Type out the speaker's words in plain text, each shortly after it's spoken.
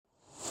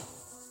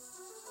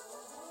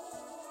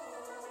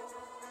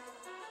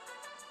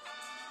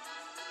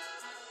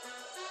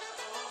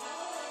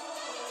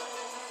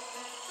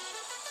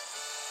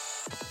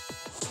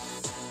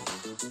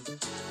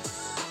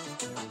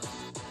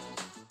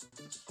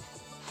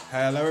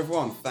Hello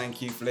everyone,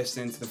 thank you for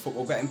listening to the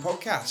Football Betting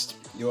Podcast,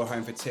 your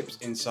home for tips,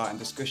 insight and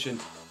discussion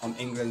on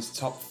England's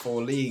top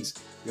four leagues.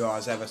 You are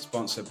as ever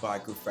sponsored by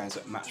good friends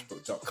at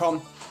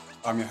matchbook.com.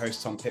 I'm your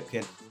host Tom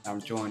Pipkin, and I'm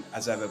joined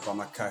as ever by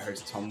my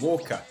co-host Tom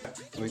Walker.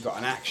 We've got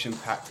an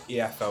action-packed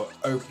EFL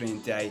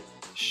Opening Day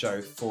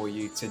show for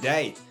you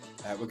today.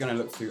 We're going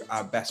to look through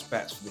our best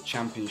bets for the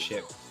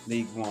Championship,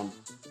 League One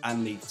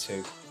and League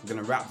Two. We're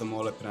going to wrap them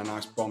all up in a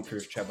nice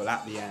bomb-proof treble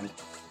at the end.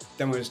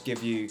 Then we'll just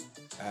give you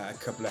a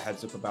couple of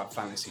heads up about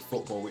fantasy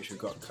football, which we've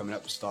got coming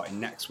up starting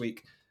next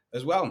week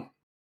as well.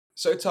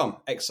 So, Tom,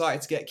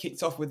 excited to get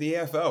kicked off with the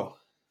EFL?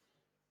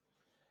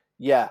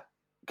 Yeah,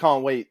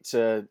 can't wait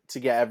to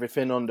get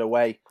everything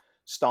underway.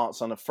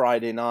 Starts on a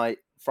Friday night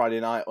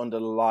under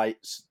the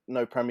lights.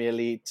 No Premier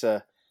League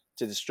to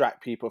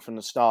distract people from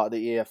the start of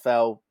the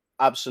EFL.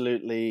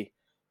 Absolutely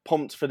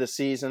pumped for the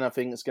season. I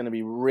think it's going to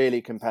be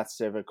really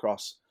competitive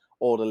across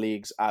all the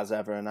leagues as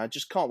ever. And I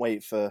just can't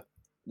wait for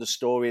the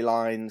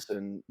storylines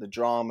and the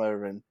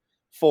drama and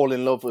fall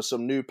in love with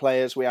some new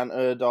players we hadn't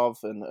heard of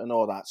and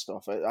all that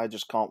stuff. I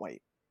just can't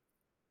wait.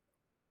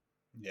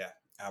 Yeah,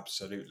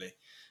 absolutely.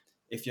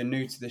 If you're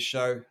new to the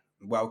show,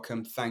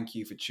 welcome. Thank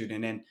you for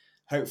tuning in.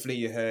 Hopefully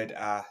you heard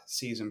our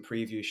season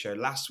preview show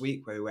last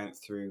week where we went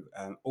through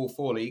all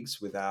four leagues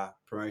with our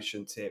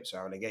promotion tips,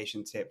 our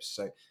relegation tips.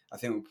 So I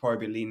think we'll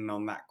probably be leaning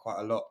on that quite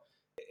a lot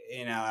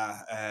in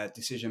our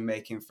decision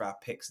making for our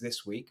picks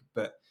this week.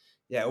 But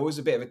yeah, always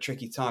a bit of a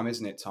tricky time,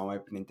 isn't it, Tom,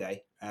 opening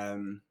day?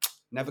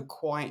 Never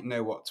quite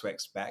know what to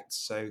expect.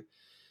 So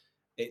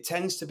it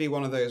tends to be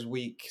one of those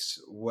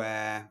weeks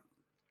where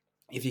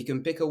if you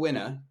can pick a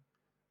winner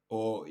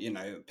or,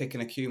 pick an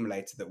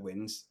accumulator that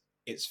wins,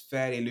 it's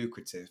fairly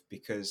lucrative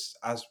because,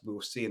 as we'll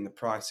see in the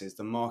prices,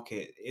 the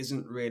market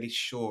isn't really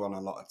sure on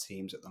a lot of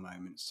teams at the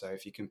moment. So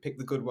if you can pick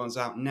the good ones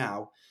out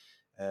now,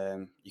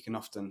 you can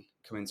often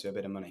come into a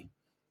bit of money.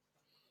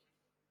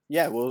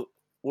 Yeah,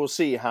 we'll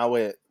see how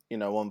it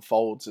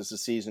unfolds as the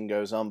season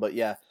goes on. But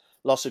yeah,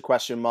 lots of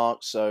question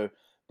marks. So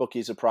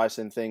bookies are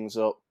pricing things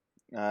up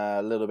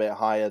a little bit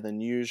higher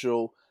than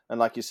usual. And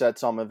like you said,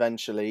 Tom,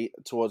 eventually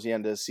towards the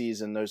end of the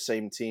season, those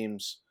same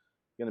teams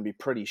are going to be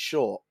pretty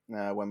short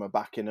when we're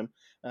backing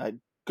them.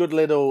 Good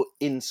little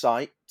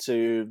insight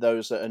to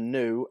those that are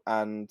new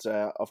and,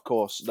 of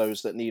course,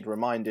 those that need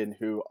reminding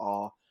who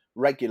are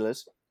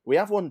regulars. We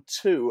have won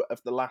 2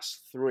 of the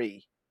last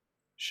 3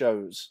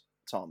 shows,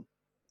 Tom,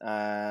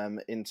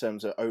 in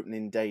terms of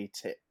opening day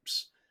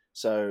tips.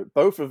 So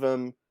both of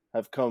them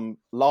have come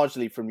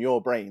largely from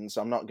your brains.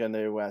 I'm not going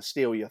to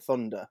steal your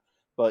thunder.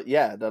 But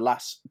yeah, the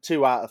last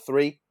 2 out of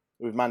 3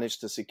 we've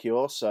managed to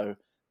secure. So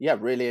yeah,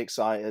 really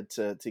excited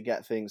to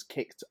get things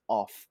kicked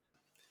off.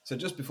 So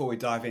just before we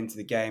dive into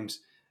the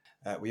games,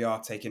 we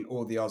are taking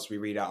all the odds we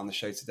read out on the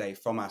show today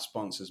from our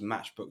sponsors,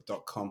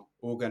 matchbook.com,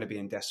 all going to be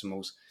in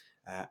decimals.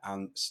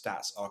 And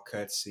stats are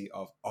courtesy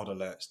of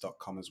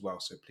oddalerts.com as well.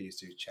 So please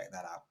do check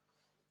that out.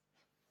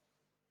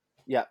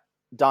 Yeah,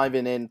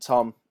 diving in,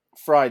 Tom,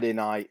 Friday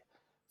night,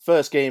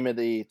 first game of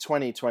the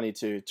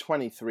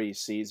 2022-23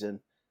 season.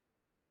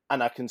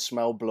 And I can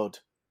smell blood.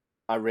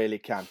 I really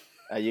can.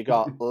 You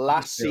got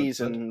last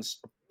season's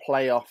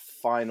playoff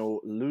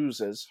final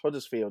losers,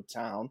 Huddersfield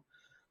Town,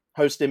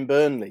 hosting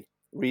Burnley,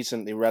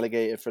 recently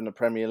relegated from the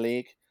Premier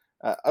League.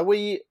 Are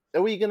we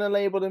going to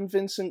label them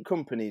Vincent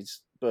Kompany's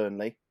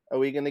Burnley? Are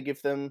we going to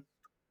give them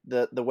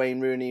the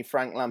Wayne Rooney,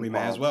 Frank Lampard we may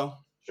as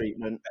well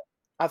treatment?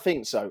 I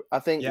think so. I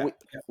think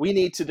we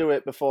need to do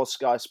it before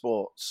Sky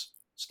Sports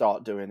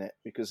start doing it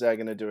because they're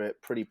going to do it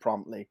pretty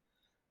promptly.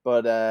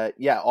 But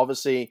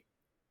obviously,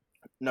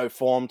 no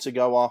form to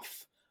go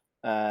off.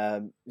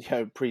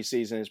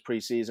 Pre-season is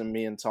pre-season.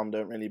 Me and Tom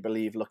don't really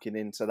believe looking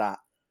into that.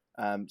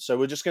 So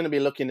we're just going to be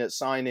looking at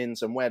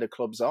signings and where the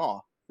clubs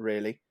are,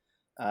 really.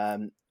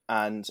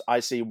 And I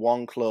see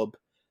one club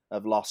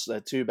have lost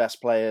their 2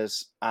 best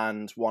players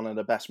and one of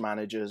the best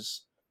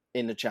managers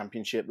in the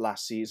Championship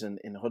last season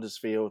in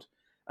Huddersfield.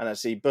 And I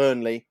see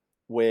Burnley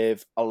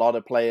with a lot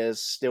of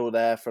players still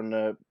there from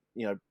the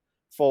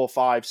 4,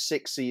 5,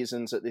 6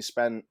 seasons that they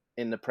spent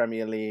in the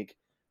Premier League,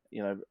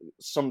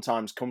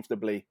 sometimes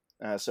comfortably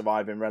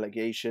surviving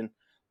relegation,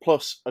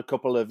 plus a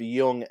couple of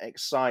young,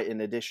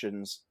 exciting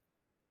additions.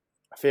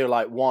 I feel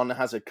like one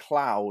has a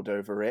cloud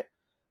over it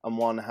and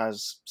one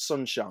has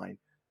sunshine.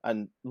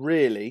 And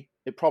really,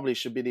 it probably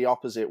should be the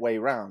opposite way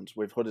round,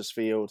 with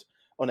Huddersfield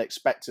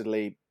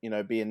unexpectedly,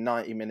 being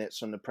 90 minutes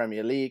from the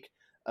Premier League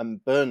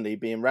and Burnley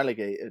being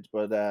relegated.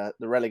 But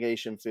the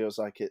relegation feels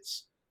like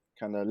it's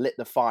kind of lit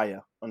the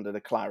fire under the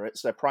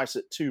Clarets. They're priced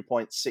at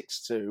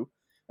 2.62.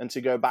 And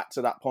to go back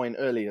to that point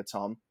earlier,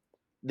 Tom,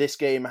 this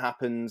game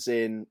happens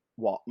in,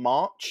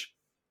 March?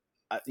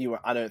 I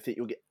don't think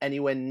you'll get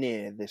anywhere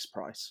near this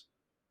price.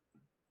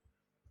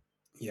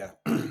 Yeah,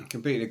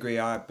 completely agree.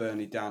 I had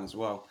Burnley down as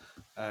well.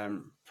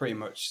 Pretty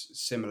much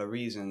similar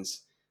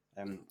reasons.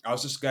 I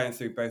was just going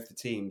through both the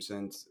teams,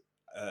 and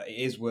it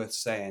is worth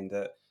saying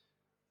that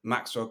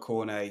Maxwell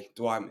Cornet,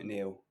 Dwight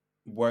McNeil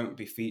won't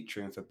be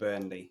featuring for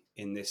Burnley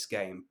in this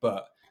game,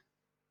 but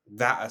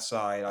that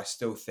aside, I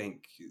still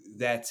think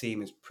their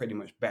team is pretty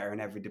much better in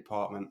every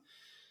department,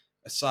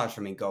 aside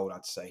from in goal,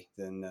 I'd say,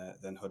 than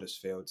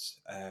Huddersfield's.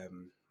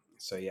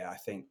 So yeah, I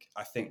think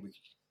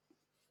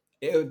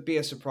it would be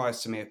a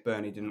surprise to me if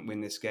Burnley didn't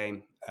win this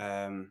game,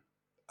 and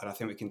I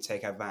think we can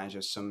take advantage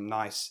of some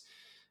nice,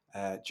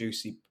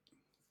 juicy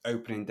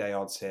opening day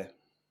odds here.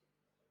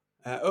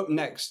 Up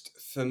next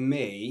for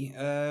me,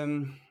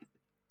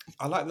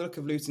 I like the look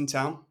of Luton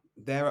Town.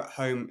 They're at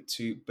home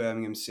to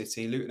Birmingham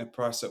City. Luton are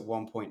priced at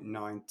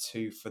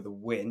 1.92 for the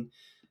win.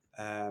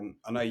 I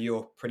know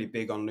you're pretty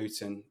big on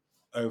Luton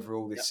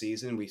overall Yeah, this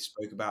season. We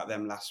spoke about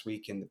them last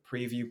week in the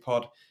preview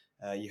pod.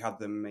 You had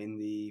them in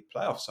the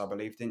playoffs, I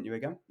believe, didn't you,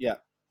 again? yeah,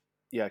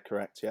 yeah,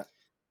 correct. Yeah,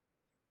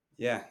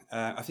 Yeah,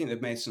 I think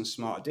they've made some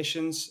smart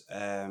additions.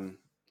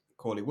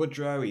 Corley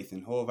Woodrow,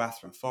 Ethan Horvath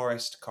from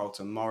Forest,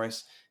 Carlton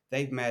Morris.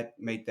 They've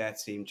made their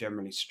team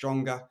generally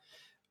stronger.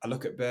 I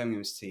look at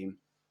Birmingham's team,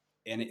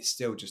 and it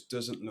still just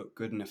doesn't look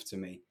good enough to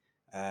me.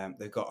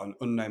 They've got an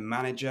unknown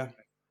manager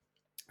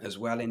as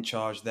well in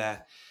charge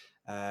there.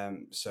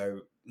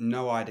 So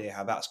no idea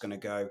how that's going to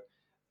go.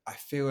 I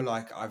feel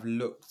like I've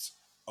looked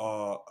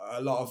a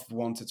lot of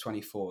 1 to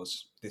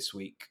 24s this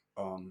week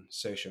on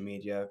social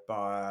media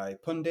by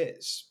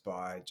pundits,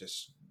 by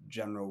just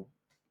general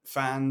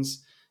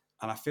fans,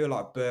 and I feel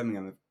like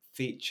Birmingham have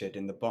featured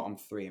in the bottom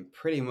three in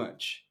pretty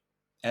much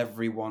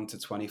every 1 to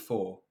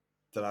 24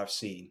 that I've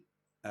seen,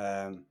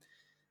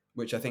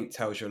 which I think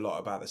tells you a lot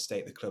about the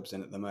state the club's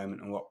in at the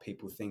moment and what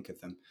people think of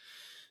them.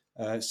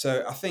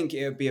 So I think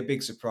it would be a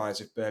big surprise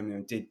if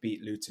Birmingham did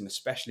beat Luton,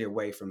 especially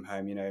away from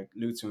home. You know,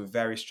 Luton were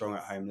very strong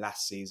at home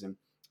last season.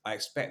 I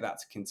expect that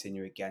to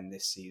continue again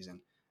this season.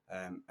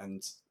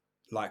 And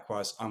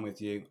likewise, I'm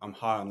with you. I'm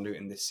high on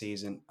Luton this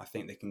season. I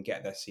think they can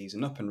get their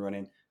season up and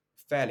running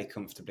fairly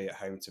comfortably at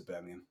home to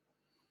Birmingham.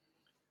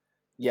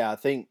 yeah. I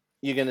think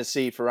you're going to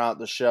see throughout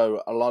the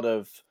show a lot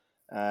of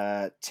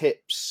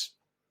tips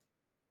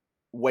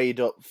weighed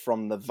up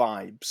from the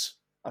vibes.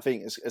 I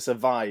think it's a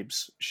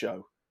vibes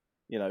show.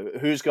 You know,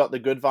 who's got the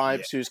good Yeah.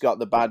 vibes, who's got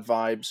the bad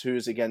vibes,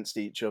 who's against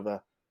each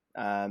other,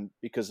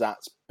 because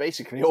that's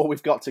basically all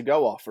we've got to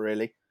go off,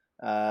 really,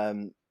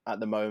 at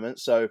the moment.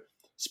 So,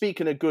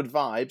 speaking of good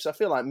vibes, I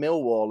feel like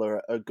Millwall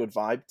are a good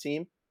vibe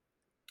team.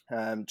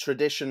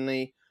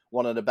 Traditionally,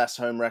 one of the best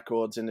home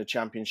records in the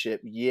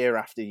Championship year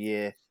after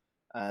year.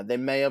 They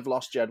may have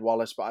lost Jed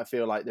Wallace, but I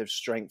feel like they've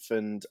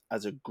strengthened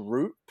as a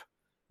group.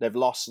 They've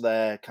lost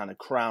their kind of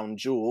crown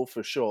jewel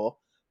for sure,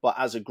 but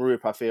as a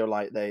group, I feel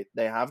like they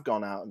have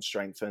gone out and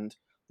strengthened.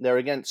 They're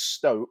against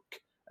Stoke,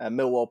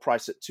 Millwall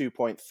priced at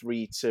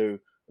 2.32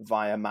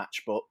 via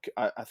Matchbook.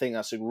 I think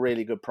that's a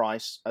really good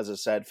price, as I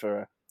said,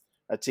 for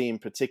a team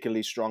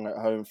particularly strong at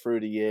home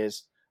through the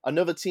years.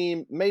 Another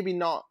team, maybe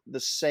not the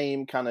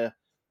same kind of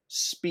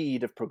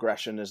speed of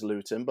progression as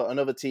Luton, but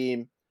another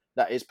team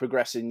that is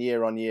progressing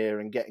year on year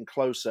and getting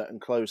closer and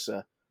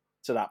closer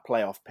to that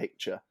playoff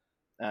picture.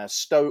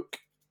 Stoke,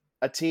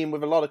 a team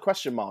with a lot of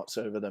question marks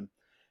over them.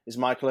 Is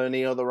Michael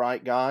O'Neill the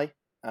right guy?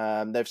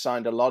 They've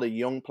signed a lot of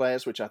young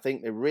players, which I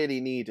think they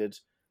really needed.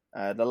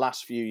 The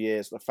last few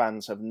years, the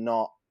fans have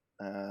not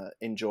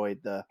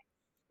enjoyed the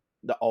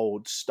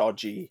old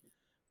stodgy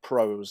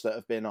pros that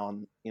have been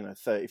on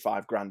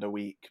 35 grand a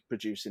week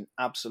producing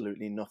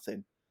absolutely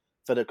nothing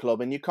for the club,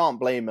 and you can't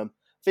blame them.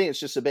 I think it's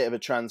just a bit of a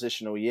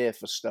transitional year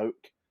for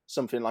Stoke,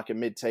 something like a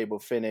mid-table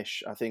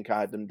finish. I think I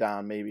had them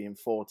down maybe in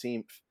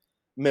 14th.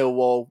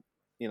 Millwall,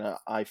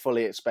 I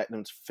fully expect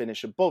them to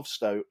finish above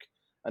Stoke,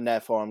 and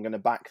therefore I'm going to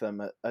back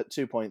them at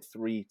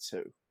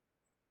 2.32.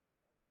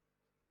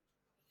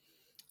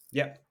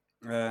 Yep.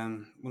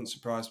 Wouldn't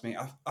surprise me.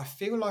 I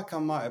feel like I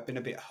might have been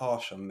a bit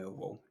harsh on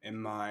Millwall in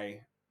my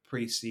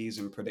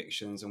pre-season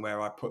predictions and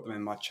where I put them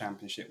in my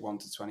championship 1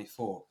 to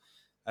 24.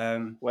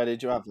 Um, Where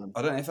did you have them?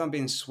 I don't know if I'm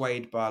being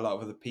swayed by a lot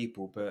of other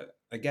people, but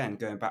again,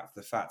 going back to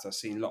the fact I've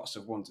seen lots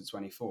of 1 to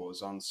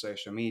 24s on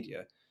social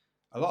media,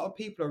 a lot of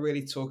people are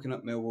really talking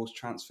up Millwall's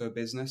transfer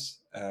business,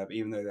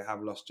 even though they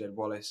have lost Jed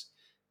Wallace,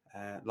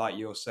 like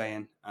you're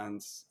saying,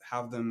 and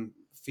have them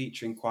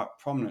featuring quite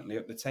prominently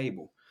up the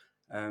table.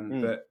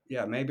 Mm. But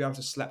yeah, maybe I've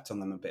just slept on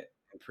them a bit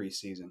in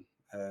pre-season.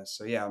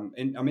 So yeah, I'm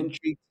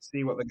intrigued to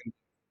see what they're going to.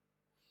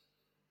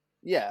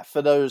 Yeah,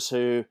 for those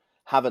who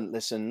haven't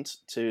listened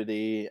to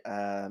the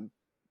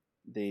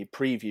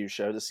preview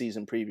show, the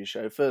season preview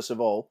show. First of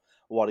all,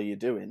 what are you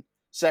doing?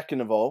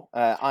 Second of all,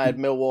 I had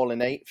Millwall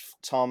in eighth.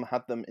 Tom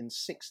had them in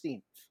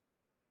 16th.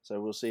 So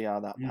we'll see how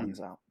that Hmm,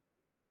 pans out.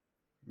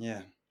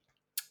 yeah.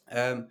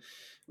 Um,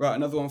 right,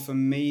 another one for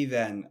me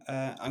then.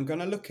 I'm going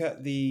to look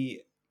at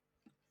the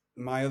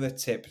my other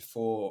tip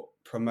for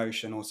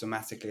promotion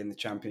automatically in the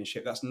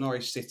championship. That's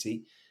Norwich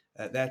City.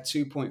 They're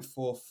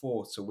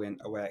 2.44 to win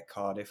away at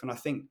Cardiff, and I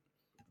think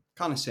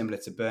kind of similar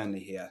to Burnley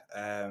here.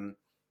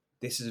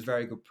 This is a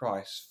very good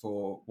price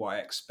for what I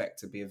expect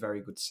to be a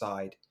very good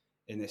side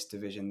in this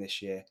division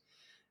this year.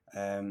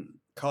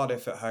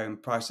 Cardiff at home,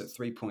 priced at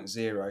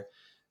 3.0.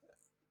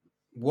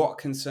 What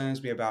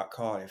concerns me about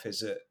Cardiff is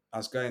that I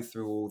was going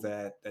through all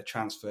their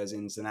transfers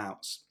ins and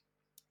outs,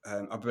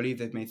 I believe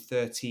they've made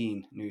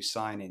 13 new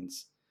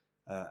signings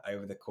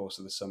over the course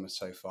of the summer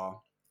so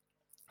far.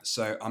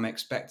 So I'm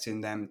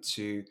expecting them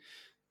to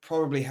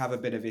probably have a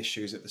bit of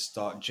issues at the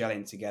start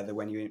gelling together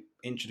when you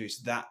introduce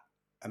that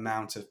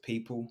amount of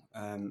people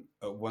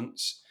at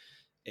once.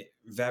 It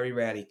very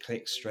rarely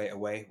clicks straight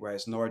away,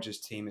 whereas Norwich's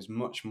team is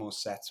much more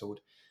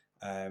settled.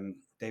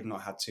 They've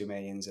not had too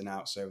many ins and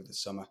outs over the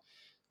summer.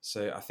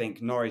 So I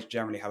think Norwich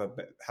generally have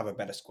a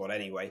better squad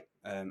anyway,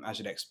 as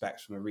you'd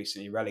expect from a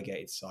recently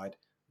relegated side.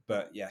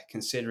 But yeah,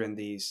 considering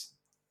these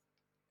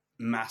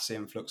mass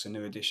influx of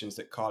new additions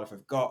that Cardiff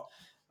have got,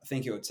 I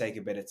think it would take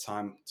a bit of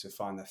time to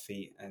find their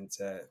feet and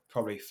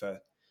probably for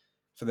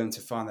them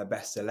to find their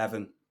best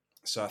 11.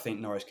 So I think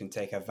Norwich can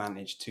take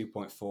advantage.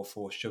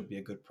 2.44 should be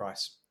a good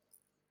price.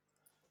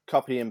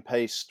 Copy and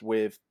paste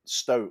with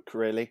Stoke,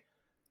 really.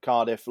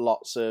 Cardiff,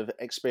 lots of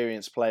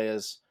experienced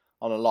players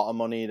on a lot of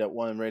money that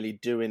weren't really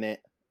doing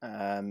it.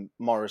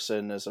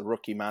 Morrison, as a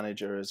rookie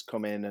manager, has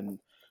come in and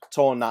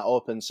torn that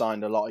up and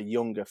signed a lot of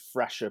younger,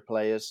 fresher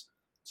players.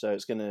 So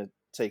it's going to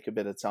take a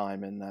bit of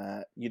time,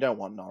 and you don't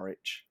want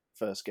Norwich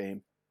first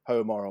game,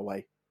 home or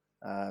away.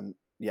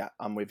 Yeah,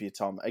 I'm with you,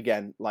 Tom.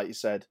 Again, like you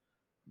said,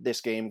 this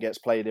game gets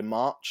played in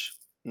March.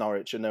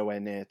 Norwich are nowhere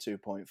near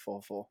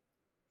 2.44.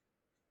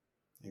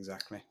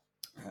 Exactly.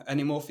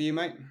 Any more for you,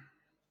 mate?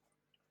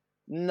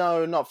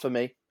 No, not for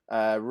me.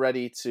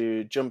 Ready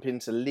to jump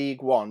into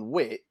League One,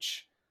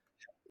 which...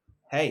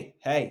 Hey,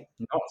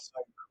 not so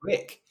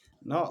quick.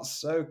 Not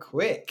so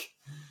quick.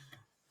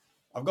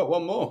 I've got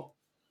one more.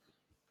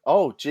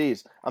 Oh,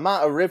 geez. I'm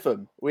out of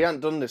rhythm. We haven't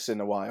done this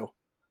in a while.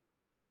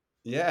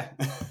 Yeah.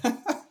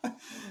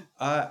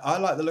 I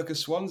like the look of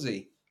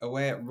Swansea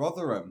away at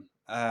Rotherham.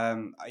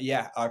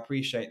 Yeah, I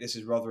appreciate this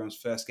is Rotherham's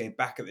first game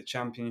back at the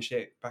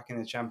Championship, back in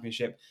the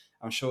Championship.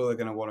 I'm sure they're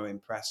going to want to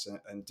impress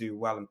and do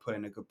well and put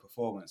in a good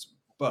performance.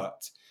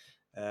 But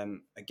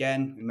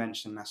again, we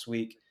mentioned last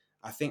week,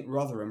 I think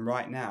Rotherham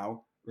right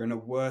now are in a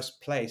worse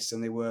place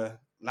than they were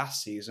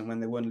last season when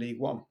they won League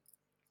One.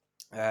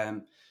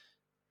 And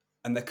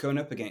they're coming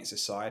up against a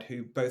side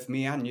who both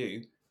me and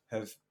you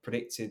have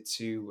predicted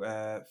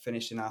to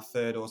finish in our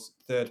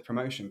third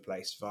promotion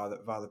place via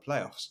the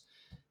playoffs.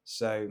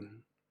 So,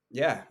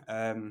 yeah,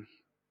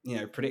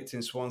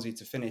 predicting Swansea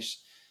to finish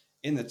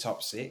in the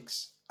top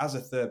six as a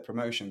third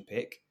promotion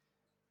pick,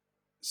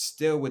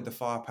 still with the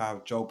firepower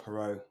of Joel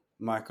Perreault,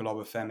 Michael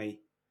Obafemi,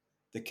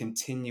 the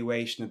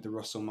continuation of the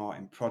Russell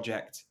Martin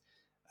project,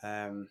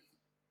 and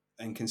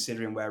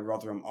considering where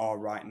Rotherham are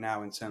right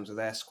now in terms of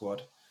their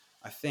squad,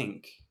 I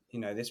think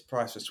this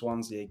price for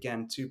Swansea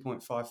again,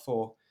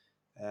 2.54,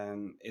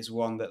 is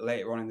one that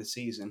later on in the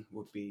season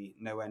would be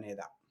nowhere near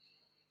that.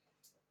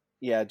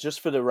 Yeah, just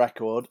for the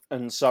record,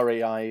 and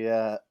sorry,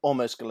 I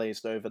almost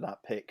glazed over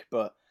that pick,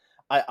 but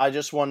I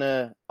just want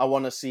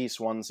to see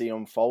Swansea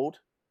unfold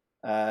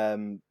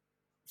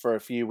for a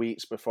few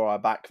weeks before I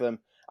back them.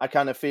 I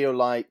kind of feel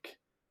like,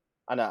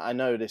 and I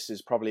know this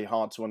is probably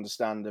hard to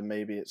understand, and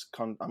maybe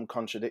I'm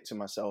contradicting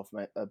myself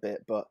a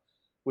bit, but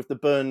with the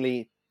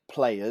Burnley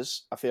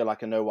players, I feel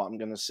like I know what I'm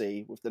going to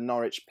see. With the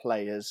Norwich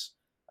players,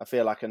 I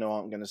feel like I know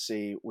what I'm going to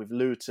see. With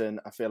Luton,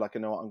 I feel like I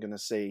know what I'm going to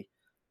see.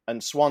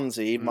 And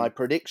Swansea, my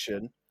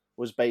prediction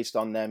was based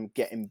on them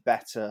getting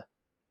better.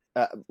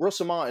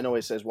 Russell Martin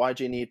always says, why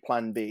do you need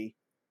plan B?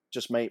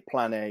 Just make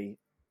plan A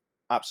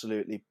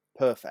absolutely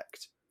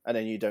perfect, and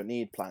then you don't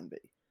need plan B.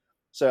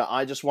 So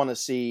I just want to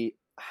see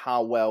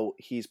how well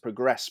he's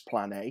progressed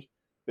plan A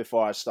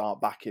before I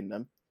start backing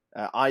them.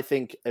 I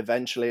think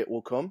eventually it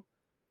will come,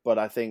 but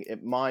I think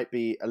it might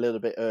be a little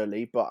bit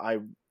early. But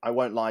I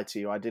won't lie to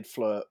you, I did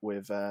flirt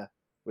with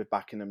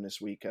backing them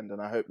this weekend,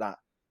 and I hope that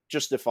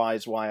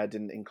justifies why I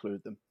didn't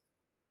include them.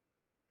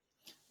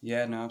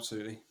 Yeah, no,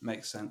 absolutely.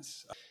 Makes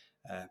sense.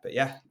 But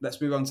yeah, let's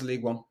move on to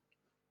League One.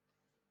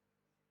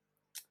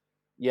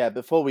 Yeah,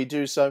 before we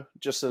do so,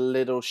 just a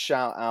little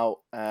shout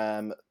out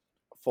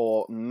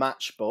for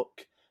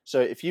Matchbook. So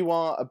if you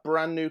are a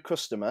brand new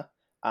customer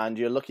and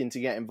you're looking to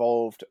get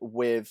involved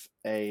with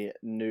a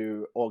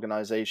new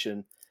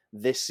organization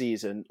this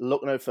season,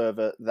 look no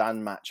further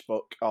than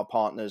Matchbook, our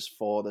partners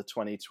for the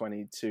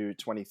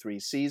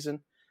 2022-23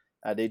 season.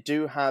 They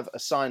do have a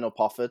sign-up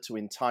offer to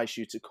entice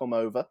you to come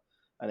over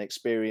and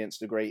experience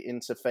the great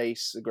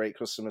interface, the great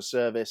customer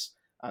service,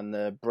 and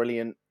the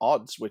brilliant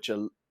odds, which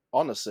are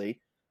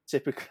honestly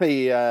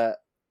typically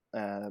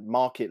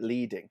market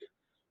leading.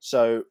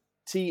 So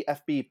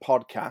TFB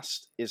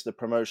podcast is the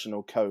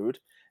promotional code,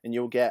 and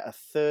you'll get a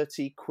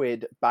 30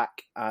 quid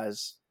back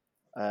as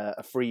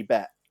a free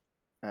bet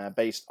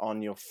based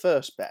on your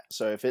first bet.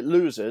 So if it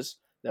loses,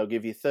 they'll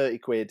give you 30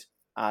 quid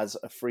as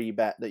a free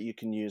bet that you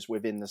can use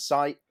within the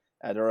site.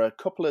 There are a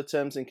couple of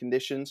terms and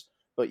conditions,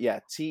 but yeah,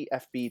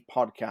 TFB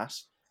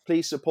podcast.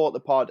 Please support the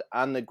pod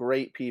and the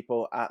great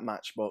people at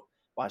Matchbook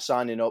by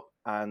signing up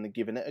and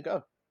giving it a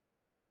go.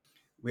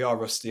 We are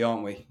rusty,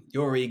 aren't we?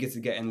 You're eager to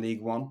get in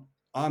League One.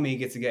 I'm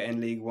eager to get in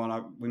League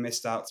One. We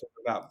missed out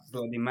talking about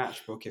bloody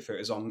Matchbook if it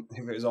was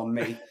on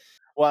me.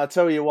 Well, I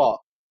tell you what,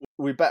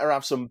 We better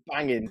have some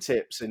banging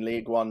tips in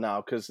League One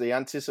now because the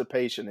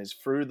anticipation is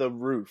through the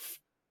roof.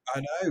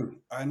 I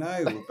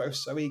know. We're both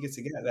so eager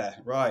to get there.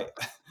 Right,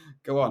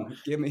 go on.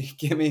 Give me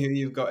who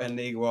you've got in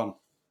League One.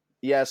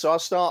 Yeah, so I'll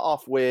start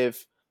off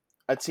with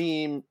a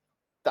team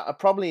that are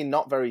probably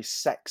not very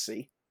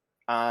sexy,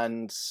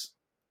 and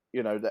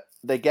that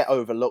they get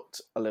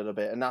overlooked a little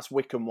bit, and that's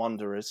Wycombe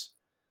Wanderers.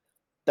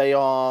 They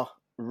are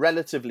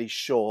relatively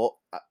short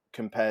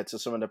compared to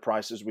some of the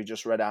prices we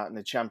just read out in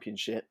the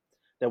Championship.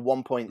 They're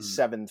Mm.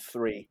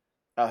 1.73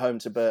 at home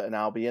to Burton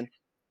Albion.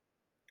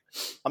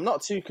 I'm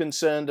not too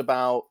concerned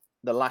about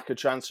the lack of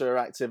transfer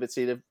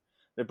activity.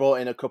 They've brought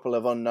in a couple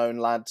of unknown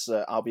lads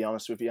that I'll be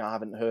honest with you, I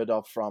haven't heard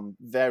of from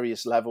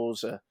various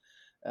levels.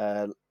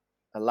 Uh,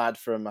 a lad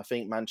from, I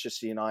think,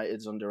 Manchester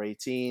United's under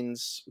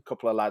 18s, a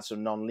couple of lads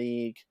from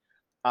non-league.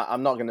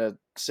 I'm not going to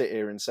sit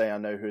here and say I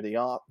know who they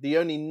are. The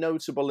only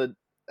notable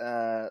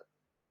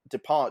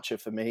departure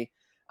for me,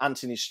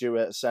 Anthony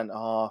Stewart at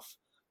centre-half.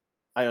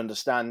 I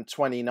understand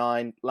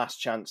 29, last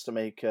chance to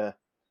make a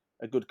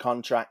good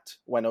contract,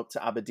 went up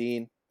to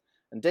Aberdeen.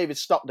 And David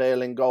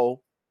Stockdale in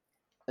goal,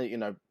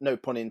 no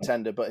pun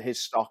intended, but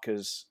his stock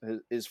is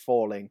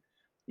falling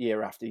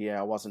year after year.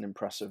 I wasn't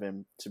impressed with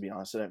him, to be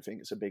honest. I don't think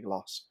it's a big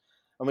loss.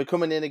 And we're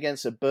coming in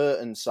against a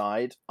Burton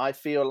side. I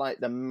feel like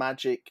the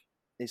magic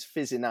is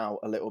fizzing out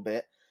a little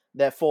bit.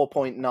 They're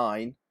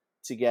 4.9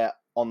 to get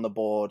on the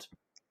board.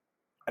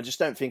 I just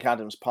don't think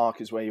Adams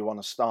Park is where you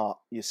want to start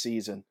your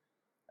season.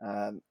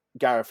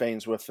 Gareth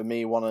Ainsworth, for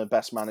me, one of the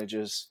best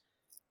managers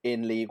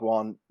in League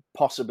One.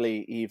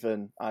 Possibly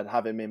even I'd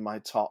have him in my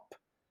top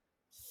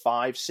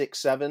 5, 6,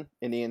 7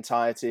 in the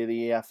entirety of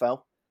the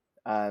EFL.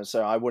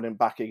 So I wouldn't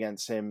back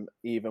against him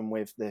even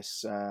with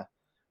this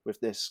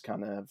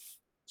kind of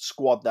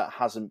squad that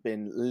hasn't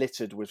been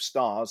littered with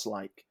stars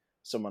like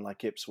someone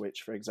like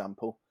Ipswich, for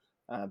example.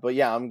 But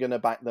yeah, I'm going to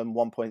back them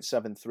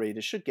 1.73.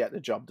 They should get the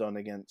job done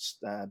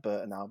against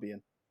Burton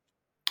Albion.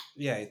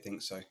 Yeah, I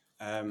think so.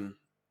 And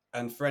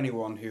for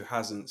anyone who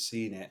hasn't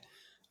seen it,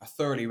 I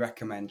thoroughly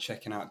recommend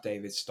checking out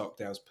David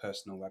Stockdale's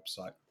personal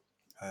website,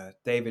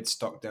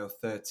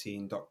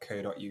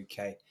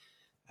 davidstockdale13.co.uk.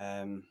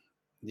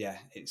 Yeah,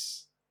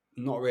 it's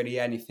not really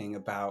anything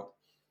about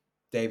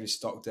David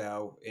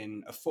Stockdale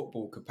in a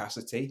football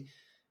capacity.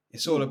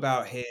 It's all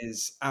about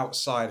his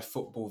outside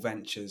football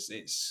ventures.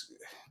 It's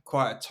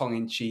quite a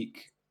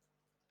tongue-in-cheek,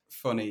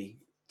 funny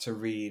to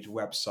read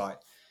website.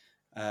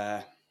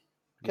 Okay.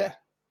 Yeah,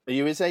 Are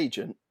you his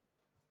agent?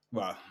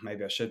 well,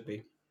 maybe I should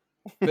be.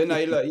 But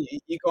no, look,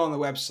 you go on the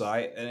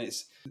website and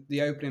it's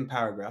the opening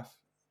paragraph.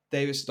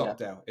 David Yeah.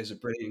 Stockdale is a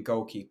brilliant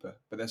goalkeeper,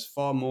 but there's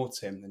far more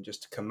to him than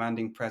just a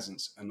commanding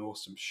presence and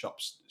awesome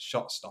shot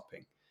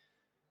stopping.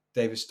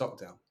 David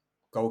Stockdale,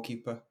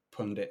 goalkeeper,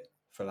 pundit,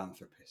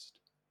 philanthropist.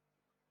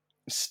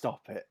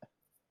 Stop it.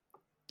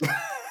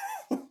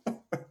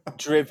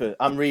 Driven.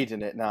 I'm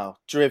reading it now.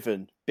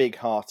 Driven,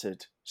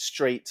 big-hearted,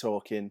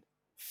 straight-talking,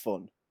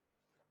 fun.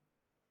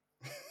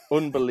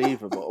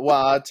 Unbelievable.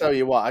 Well, I tell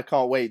you what, I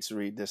can't wait to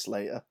read this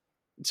later,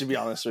 to be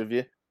honest with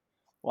you.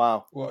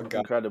 Wow. What a guy.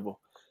 Incredible.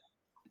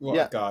 What a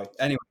Yeah. guy.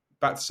 Anyway,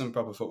 back to some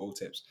proper football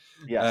tips.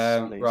 Yes,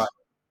 Right.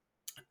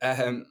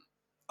 please.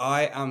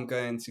 I am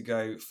going to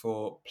go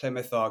for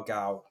Plymouth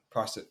Argyle,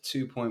 priced at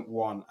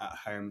 2.1 at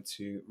home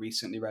to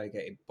recently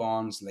relegated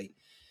Barnsley.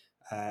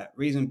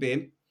 Reason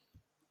being,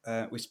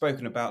 we've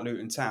spoken about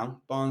Luton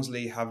Town.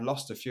 Barnsley have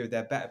lost a few of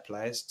their better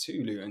players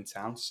to Luton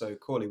Town. So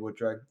Corley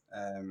Woodrow,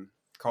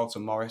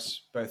 Carlton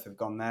Morris, both have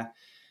gone there.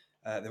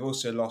 They've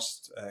also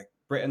lost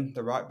Britton,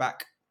 the right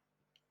back.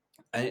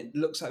 And it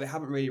looks like they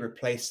haven't really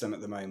replaced them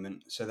at the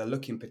moment. So they're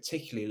looking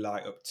particularly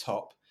light up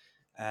top.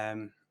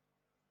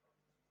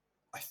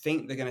 I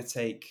think they're going to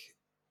take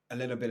a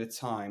little bit of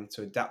time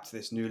to adapt to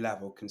this new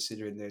level,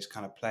 considering those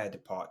kind of player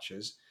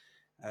departures.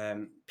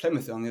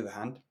 Plymouth, on the other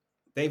hand,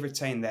 they've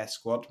retained their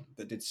squad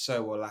that did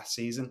so well last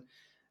season.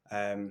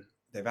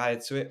 They've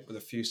added to it with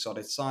a few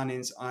solid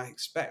signings. I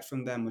expect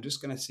from them we're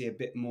just going to see a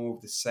bit more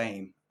of the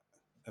same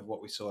of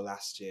what we saw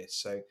last year.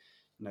 So,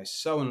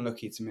 so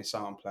unlucky to miss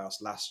out on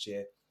playoffs last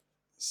year.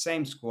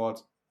 Same squad,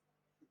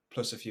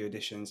 plus a few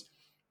additions,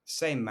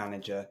 same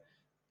manager.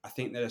 I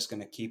think they're just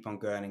going to keep on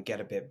going and get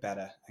a bit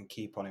better and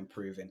keep on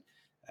improving.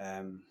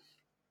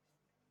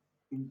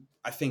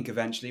 I think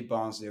eventually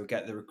Barnsley will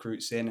get the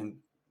recruits in and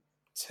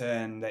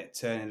turn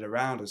it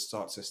around and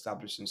start to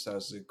establish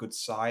themselves as a good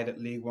side at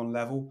League One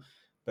level.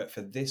 But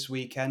for this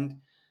weekend,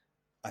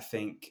 I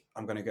think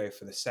I'm going to go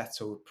for the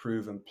settled,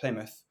 proven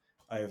Plymouth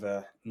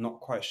over not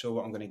quite sure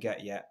what I'm going to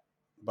get yet,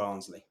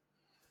 Barnsley.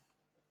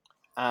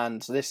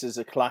 And this is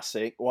a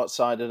classic. What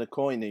side of the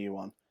coin are you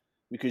on?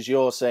 Because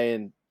you're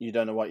saying you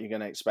don't know what you're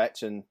going to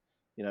expect, and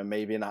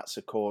maybe that's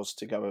a cause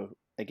to go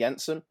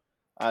against them.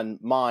 And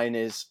mine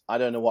is I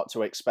don't know what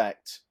to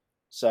expect,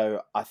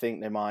 so I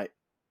think they might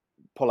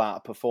pull out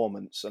a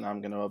performance, and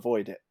I'm going to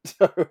avoid it.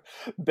 So,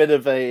 bit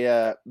of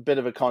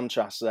a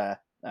contrast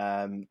there.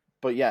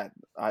 But yeah,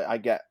 I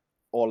get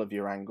all of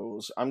your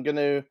angles. I'm going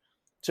to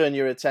turn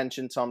your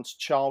attention, Tom, to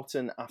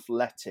Charlton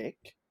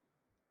Athletic.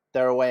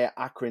 They're away at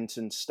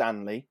Accrington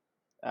Stanley.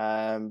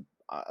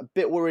 A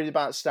bit worried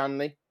about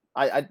Stanley.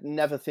 I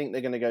never think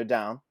they're going to go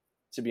down,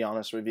 to be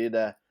honest with you.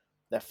 They're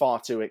far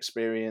too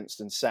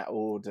experienced and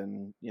settled,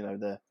 and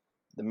the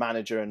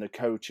manager and the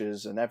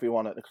coaches and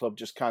everyone at the club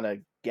just kind of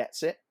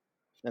gets it,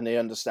 and they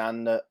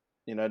understand that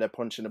they're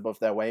punching above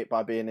their weight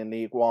by being in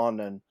League One,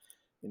 and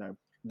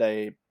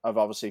they have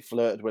obviously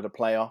flirted with the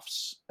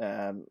playoffs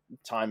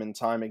time and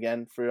time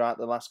again throughout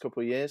the last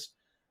couple of years.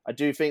 I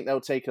do think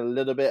they'll take a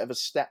little bit of a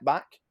step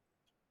back,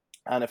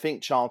 and I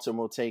think Charlton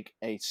will take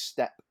a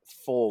step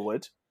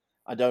forward.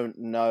 I don't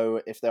know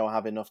if they'll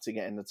have enough to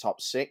get in the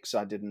top 6.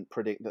 I didn't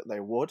predict that they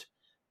would,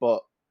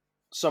 but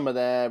some of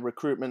their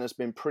recruitment has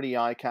been pretty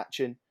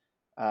eye-catching.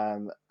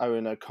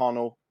 Owen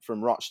O'Connell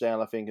from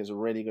Rochdale, I think, is a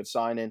really good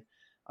signing.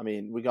 I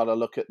mean, we got to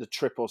look at the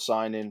triple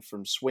signing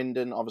from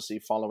Swindon, obviously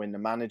following the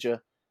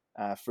manager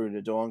through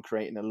the door and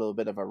creating a little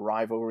bit of a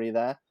rivalry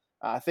there.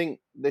 I think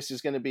this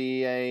is going to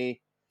be an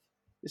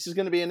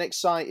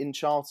exciting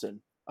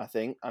Charlton, I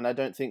think, and I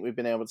don't think we've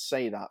been able to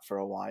say that for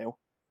a while.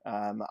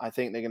 I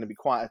think they're going to be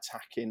quite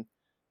attacking,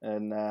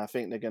 and I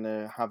think they're going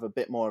to have a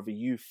bit more of a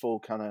youthful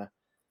kind of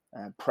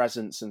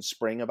presence and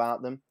spring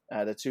about them.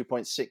 They're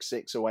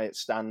 2.66 away at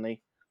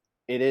Stanley.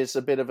 It is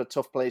a bit of a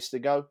tough place to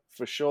go,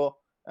 for sure.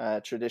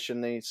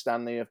 Traditionally,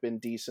 Stanley have been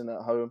decent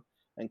at home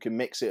and can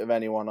mix it with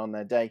anyone on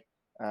their day.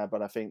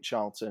 But I think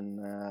Charlton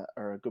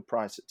are a good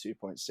price at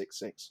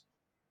 2.66.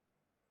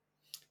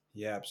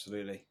 Yeah,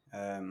 absolutely.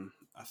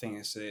 I think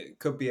it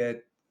could be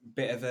a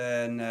bit of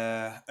an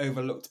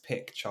overlooked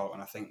pick,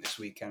 Charlton, I think, this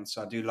weekend.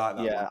 So I do like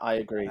that Yeah, one. I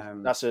agree.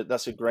 That's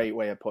a great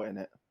way of putting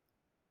it.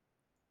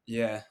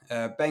 Yeah,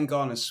 Ben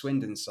Garner's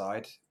Swindon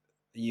side.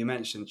 You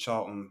mentioned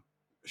Charlton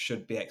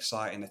should be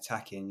exciting,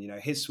 attacking.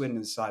 His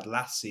Swindon side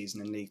last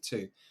season in League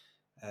Two,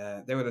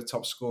 they were the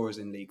top scorers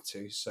in League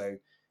Two. So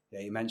yeah,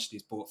 you mentioned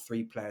he's brought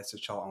 3 players to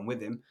Charlton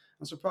with him.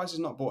 I'm surprised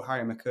he's not brought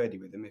Harry McCurdy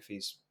with him if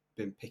he's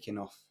been picking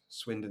off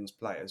Swindon's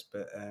players.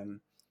 But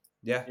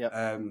Yep.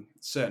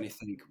 certainly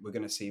think we're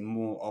going to see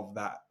more of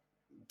that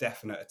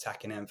definite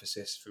attacking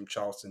emphasis from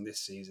Charlton this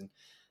season.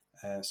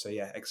 So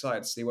yeah,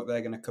 excited to see what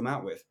they're going to come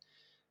out with.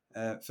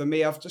 For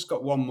me, I've just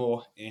got one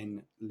more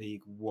in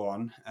League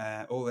One.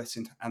 All this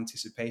in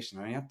anticipation.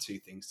 I only had 2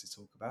 things to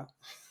talk about.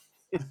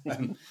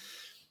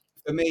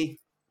 For me,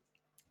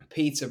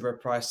 Peterborough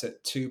priced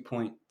at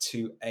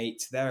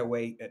 2.28. They're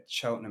away at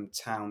Cheltenham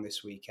Town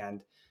this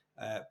weekend.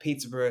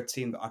 Peterborough, a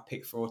team that I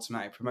picked for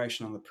automatic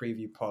promotion on the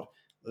preview pod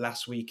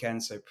last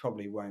weekend, so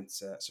probably won't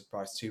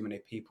surprise too many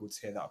people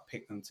to hear that I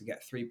picked them to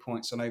get 3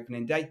 points on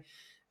opening day.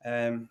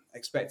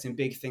 Expecting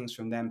big things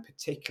from them,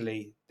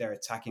 particularly their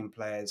attacking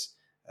players.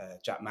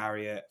 Jack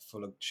Marriott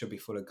should be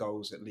full of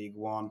goals at League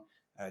One.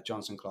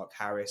 Johnson Clark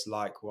Harris,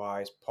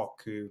 likewise.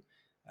 Poku,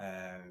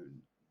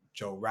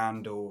 Joel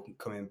Randall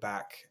coming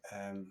back.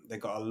 They've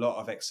got a lot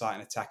of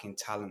exciting attacking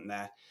talent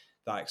there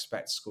that I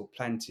expect to score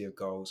plenty of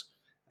goals.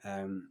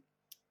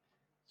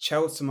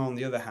 Cheltenham, on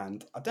the other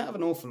hand, I don't have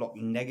an awful lot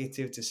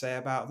negative to say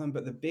about them,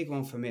 but the big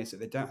one for me is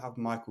that they don't have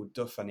Michael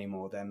Duff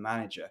anymore, their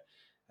manager,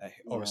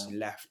 who obviously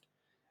left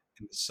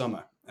in the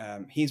summer.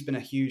 He's been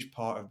a huge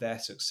part of their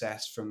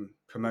success from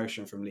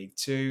promotion from League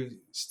Two,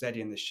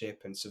 steadying the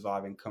ship and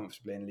surviving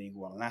comfortably in League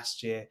One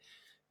last year.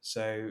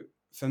 So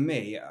for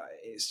me,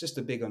 it's just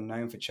a big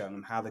unknown for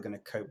Cheltenham how they're going to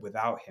cope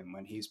without him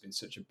when he's been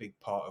such a big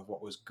part of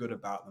what was good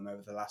about them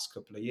over the last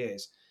couple of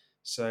years.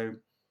 So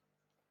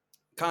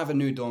kind of a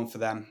new dawn for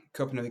them.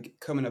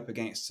 Coming up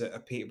against a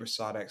Peterborough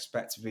side I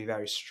expect to be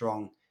very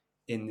strong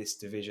in this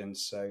division.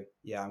 So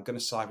yeah, I'm going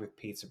to side with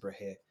Peterborough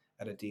here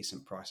at a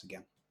decent price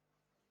again.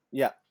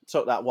 Yeah,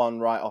 took that one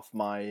right off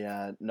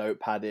my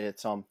notepad here,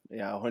 Tom.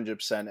 Yeah,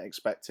 100%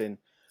 expecting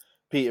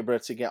Peterborough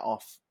to get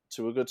off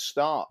to a good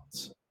start.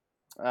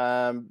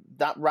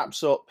 That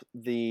wraps up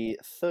the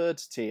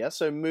 3rd tier.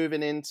 So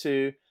moving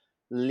into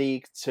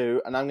League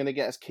Two, and I'm going to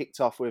get us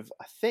kicked off with,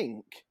 I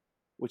think,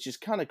 which is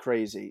kind of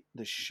crazy,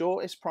 the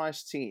shortest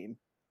priced team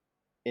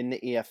in the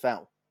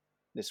EFL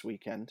this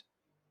weekend,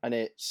 and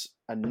it's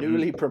a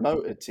newly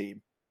promoted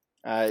team.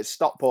 It's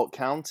Stockport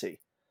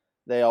County.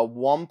 They are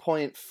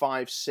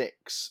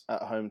 1.56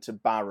 at home to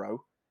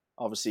Barrow.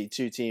 Obviously,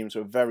 2 teams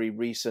with very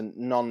recent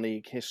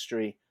non-league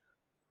history.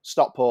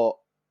 Stockport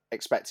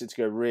expected to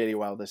go really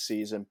well this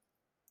season.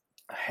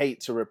 I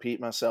hate to repeat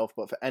myself,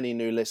 but for any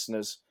new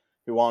listeners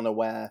who aren't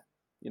aware,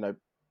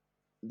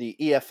 the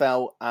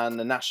EFL and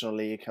the National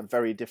League have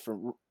very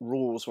different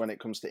rules when it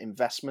comes to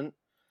investment.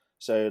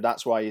 So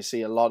that's why you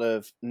see a lot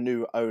of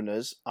new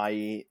owners,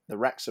 i.e. the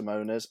Wrexham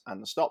owners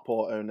and the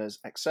Stockport owners,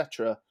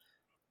 etc.,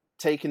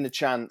 taking the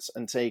chance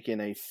and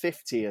taking a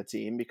 5th tier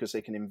team because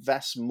they can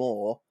invest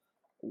more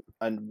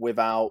and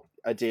without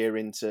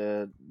adhering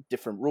to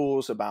different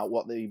rules about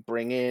what they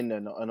bring in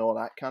and all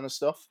that kind of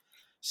stuff.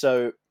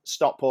 So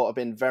Stockport have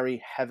been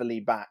very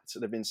heavily backed.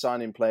 They've been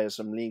signing players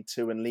from League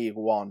Two and League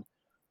One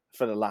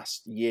for the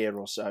last year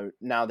or so.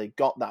 Now they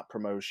got that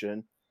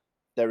promotion.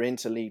 They're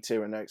into League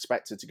Two and they're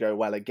expected to go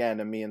well again.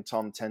 And me and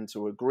Tom tend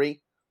to agree.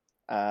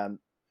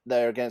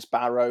 They're against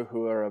Barrow,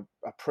 who are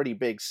a pretty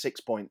big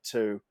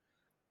 6.2,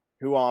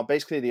 who are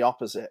basically the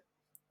opposite.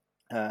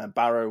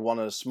 Barrow, one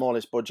of the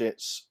smallest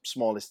budgets,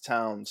 smallest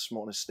towns,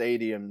 smallest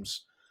stadiums,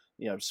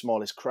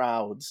 smallest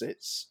crowds.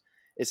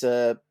 It's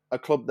a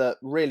club that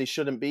really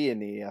shouldn't be in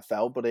the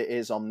EFL, but it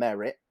is on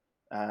merit,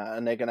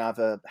 and they're going to have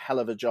a hell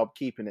of a job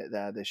keeping it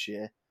there this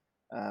year.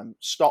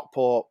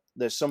 Stockport,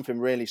 there's something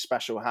really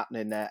special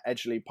happening there.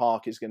 Edgeley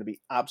Park is going to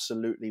be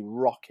absolutely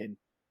rocking.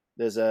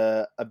 There's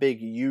a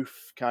big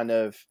youth kind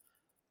of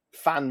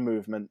fan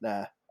movement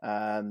there.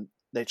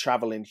 They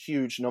travel in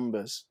huge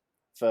numbers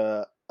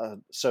for a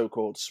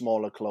so-called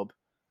smaller club,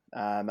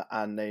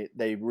 and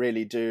they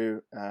really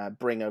do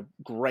bring a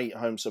great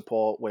home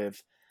support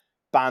with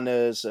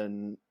banners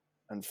and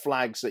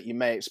flags that you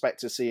may expect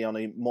to see on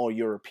a more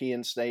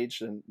European stage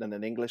than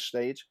an English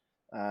stage.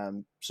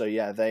 So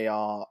yeah, they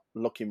are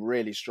looking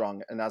really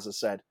strong. And as I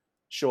said,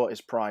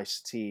 shortest price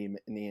team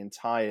in the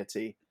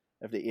entirety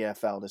of the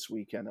EFL this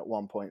weekend at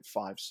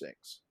 1.56.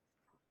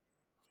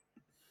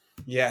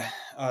 Yeah,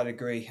 I'd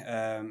agree.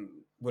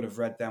 Would have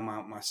read them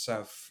out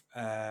myself.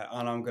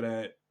 And I'm going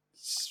to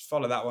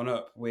follow that one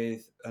up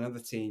with another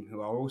team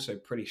who are also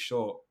pretty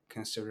short,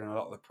 considering a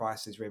lot of the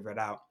prices we've read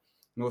out.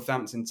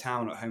 Northampton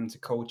Town at home to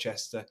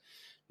Colchester.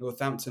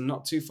 Northampton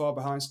not too far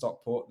behind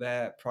Stockport.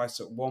 They're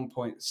priced at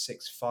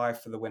 1.65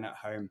 for the win at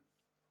home.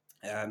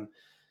 Um,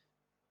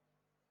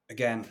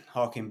 Again,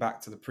 harking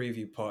back to the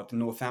preview pod,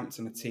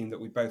 Northampton, a team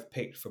that we both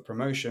picked for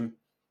promotion.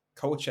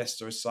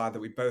 Colchester, a side that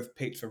we both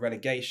picked for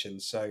relegation.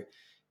 So,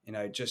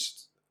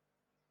 just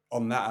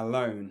on that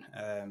alone,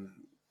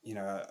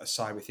 a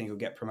side we think will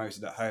get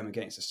promoted at home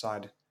against a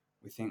side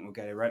we think will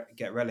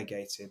get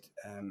relegated.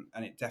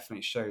 And it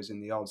definitely shows in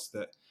the odds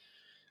that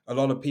a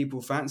lot of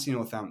people fancy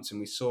Northampton.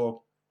 We saw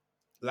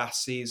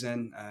last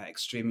season,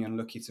 extremely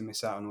unlucky to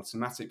miss out on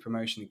automatic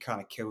promotion. It kind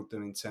of killed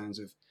them in terms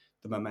of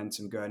the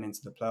momentum going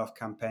into the playoff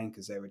campaign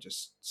because they were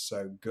just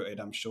so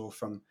gutted, I'm sure,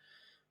 from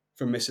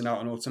missing out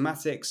on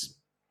automatics.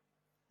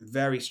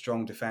 Very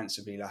strong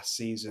defensively last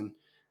season,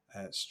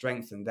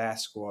 strengthened their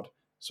squad.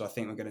 So I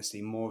think we're going to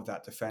see more of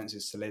that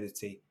defensive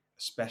solidity,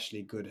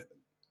 especially good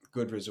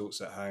results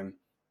at home.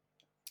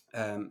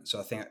 So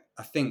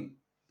I think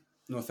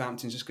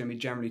Northampton's just going to be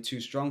generally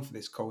too strong for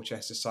this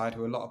Colchester side,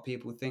 who a lot of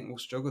people think will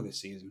struggle this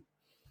season.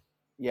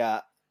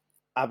 Yeah,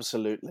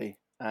 absolutely.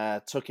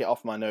 Took it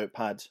off my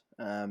notepad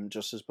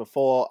just as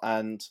before,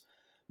 and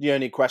the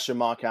only question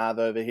mark I have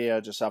over here, I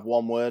just have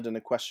one word and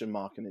a question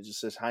mark, and it just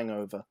says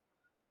hangover.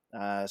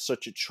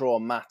 Such a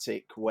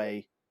traumatic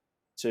way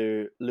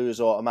to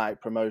lose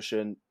automatic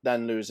promotion,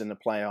 then lose in the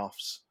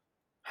playoffs.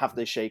 Have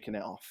they shaken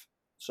it off?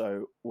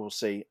 So we'll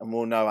see, and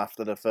we'll know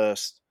after the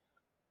first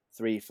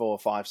 3, 4,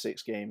 5,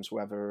 6 games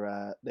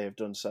whether they've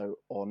done so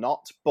or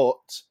not.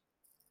 But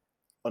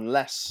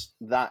unless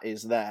that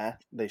is there,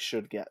 they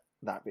should get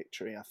that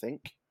victory, I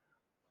think.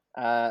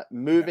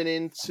 Moving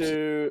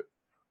into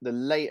the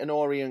Leyton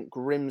Orient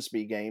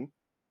Grimsby game.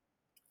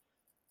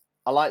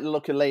 I like the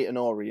look of Leyton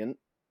Orient,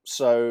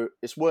 so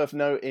it's worth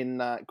noting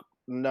that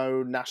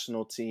no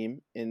national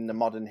team in the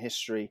modern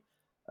history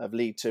of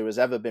League Two has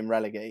ever been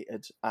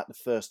relegated at the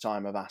first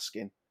time of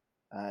asking.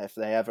 If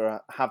they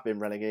ever have been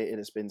relegated,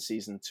 it's been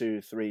season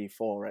 2, 3,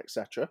 4,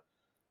 etc.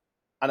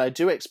 And I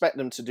do expect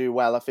them to do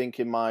well. I think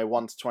in my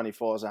 1 to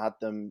 24s, I had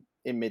them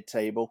in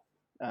mid-table,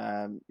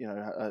 a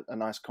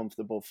nice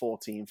comfortable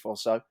 14th or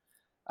so.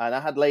 And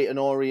I had Leyton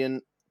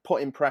Orient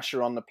putting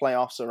pressure on the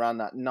playoffs around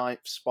that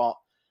 9th spot.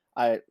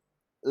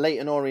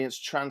 Leyton Orient's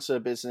transfer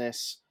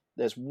business,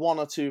 there's 1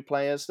 or 2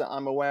 players that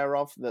I'm aware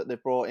of that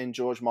they've brought in.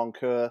 George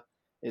Moncur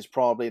is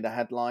probably the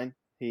headline.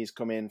 He's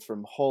come in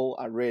from Hull.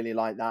 I really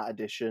like that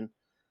addition.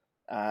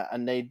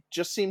 And they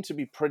just seem to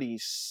be pretty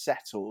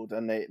settled.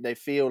 And they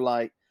feel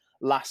like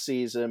last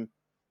season,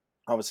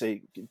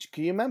 obviously,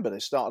 can you remember they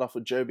started off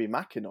with Joby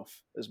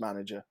McAnuff as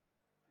manager?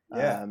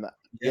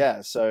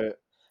 Yeah. So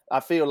I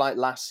feel like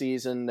last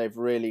season they've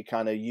really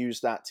kind of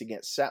used that to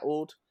get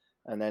settled.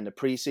 And then the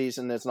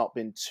preseason, there's not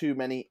been too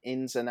many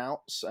ins and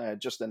outs,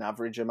 just an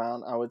average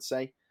amount, I would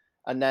say.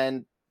 And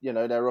then,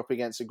 they're up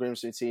against a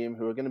Grimsby team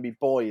who are going to be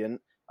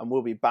buoyant and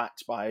will be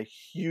backed by a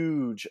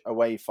huge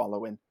away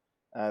following,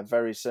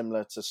 very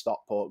similar to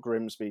Stockport.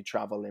 Grimsby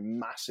travel in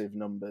massive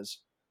numbers.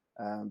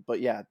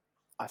 But yeah,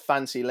 I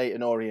fancy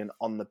Leyton Orient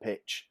on the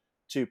pitch,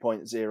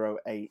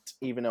 2.08,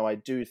 even though I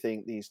do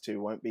think these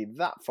two won't be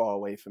that far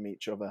away from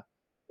each other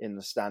in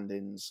the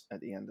standings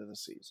at the end of the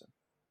season.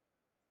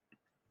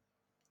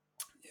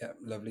 Yeah,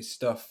 lovely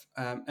stuff.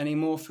 Any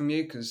more from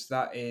you? Because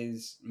that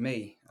is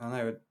me. I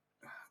know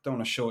I don't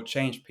want to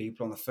shortchange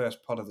people on the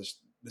first pod of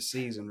the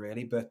season,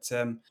 really, but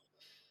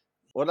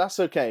well, that's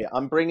okay.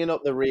 I'm bringing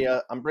up the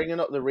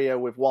rear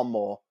with one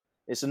more.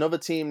 It's another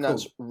team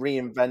that's cool.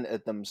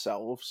 reinvented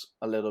themselves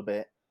a little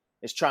bit.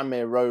 It's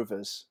Tranmere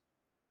Rovers.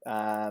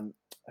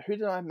 Who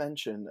did I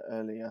mention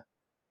earlier?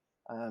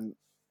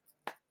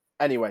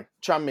 Anyway,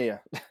 Tranmere,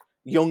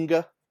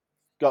 younger,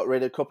 got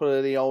rid of a couple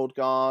of the old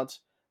guard.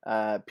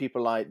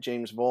 People like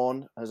James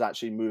Vaughan has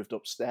actually moved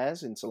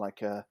upstairs into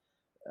like a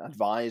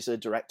advisor,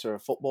 director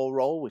of football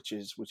role, which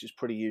is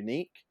pretty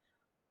unique.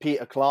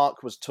 Peter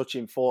Clark was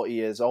touching 40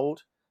 years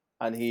old,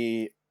 and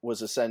he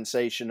was a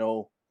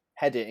sensational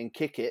head it and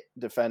kick it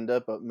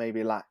defender, but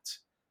maybe lacked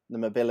the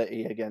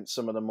mobility against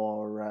some of the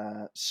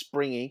more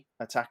springy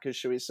attackers,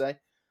 shall we say.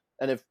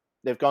 And if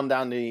they've gone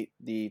down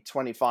the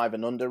 25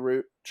 and under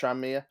route,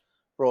 Tranmere,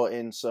 brought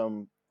in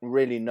some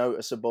really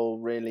noticeable,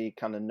 really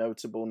kind of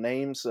notable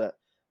names that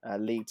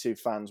League Two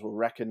fans will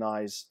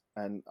recognise,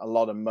 and a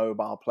lot of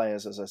mobile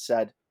players, as I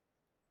said.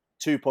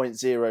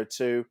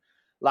 2.02.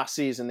 Last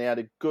season, they had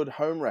a good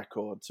home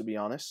record, to be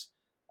honest.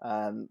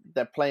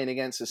 They're playing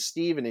against a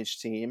Stevenage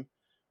team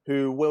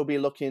who will be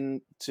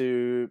looking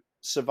to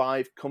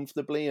survive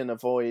comfortably and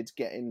avoid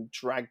getting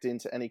dragged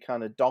into any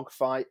kind of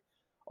dogfight.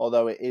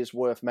 Although it is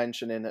worth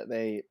mentioning that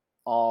they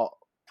are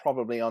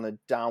probably on a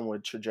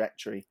downward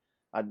trajectory,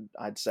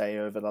 I'd say,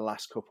 over the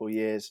last couple of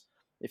years.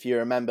 If you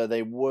remember,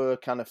 they were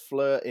kind of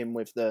flirting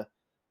with the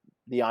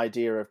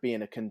idea of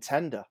being a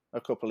contender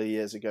a couple of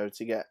years ago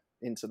to get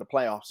into the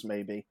playoffs,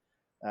 maybe.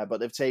 But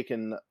they've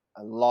taken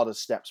a lot of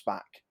steps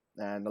back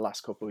in the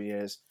last couple of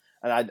years,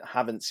 and I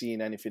haven't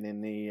seen anything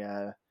in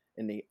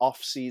the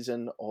off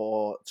season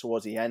or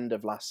towards the end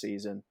of last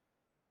season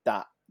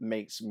that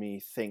makes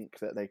me think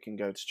that they can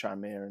go to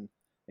Tranmere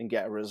and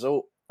get a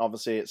result.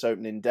 Obviously, it's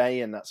opening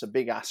day, and that's a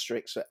big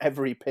asterisk for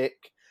every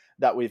pick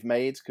that we've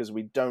made because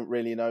we don't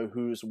really know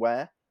who's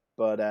where.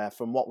 But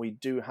from what we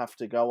do have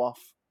to go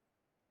off,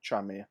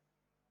 Tranmere.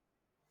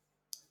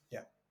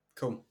 Yeah,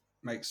 cool.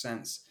 Makes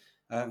sense.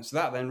 So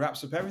that then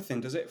wraps up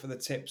everything, does it, for the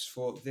tips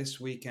for this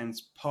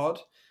weekend's pod?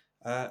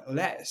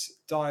 Let's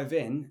dive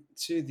in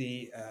to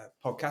the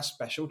podcast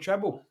special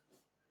treble.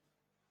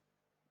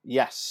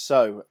 Yes.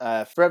 So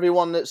for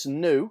everyone that's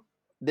new,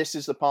 this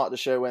is the part of the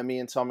show where me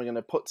and Tom are going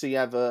to put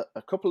together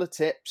a couple of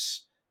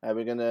tips.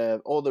 We're going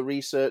to, all the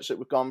research that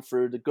we've gone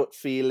through, the gut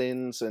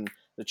feelings and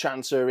the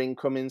transfer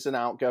incomings and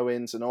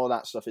outgoings and all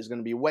that stuff is going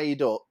to be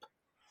weighed up,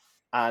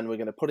 and we're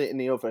going to put it in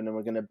the oven and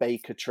we're going to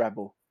bake a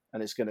treble,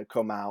 and it's going to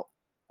come out.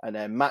 And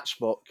then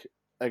Matchbook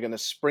are going to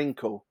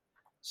sprinkle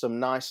some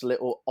nice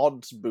little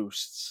odds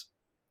boosts,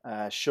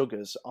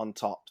 sugars on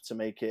top to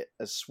make it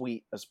as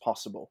sweet as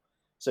possible.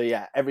 So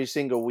yeah, every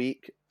single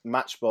week,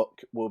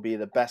 Matchbook will be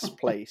the best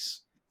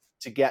place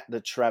to get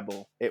the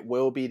treble. It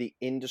will be the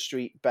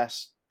industry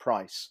best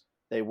price.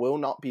 They will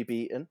not be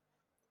beaten.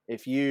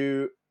 If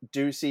you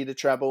do see the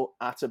treble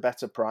at a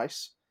better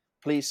price,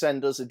 please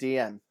send us a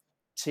DM.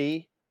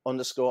 T_FB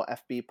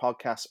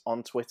podcast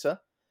on Twitter.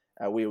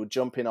 We will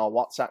jump in our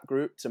WhatsApp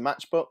group to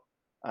Matchbook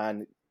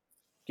and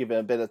give it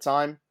a bit of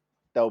time.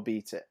 They'll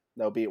beat it.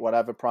 They'll beat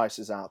whatever price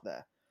is out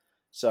there.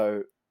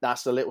 So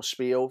that's the little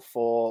spiel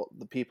for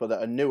the people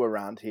that are new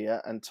around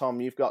here. And Tom,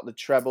 you've got the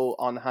treble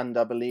on hand,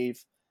 I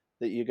believe,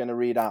 that you're going to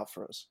read out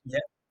for us. Yeah,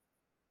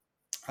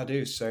 I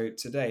do. So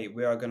today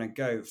we are going to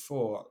go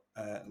for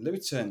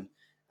Luton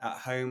at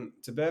home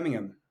to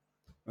Birmingham.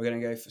 We're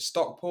going to go for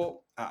Stockport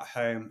at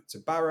home to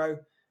Barrow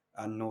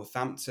and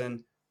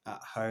Northampton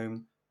at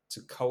home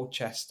to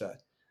Colchester.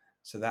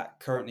 So that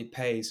currently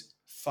pays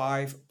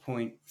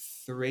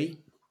 5.3.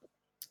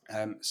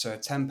 So a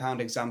 £10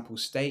 example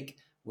stake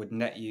would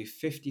net you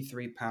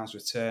 £53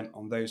 return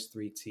on those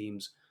three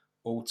teams,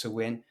 all to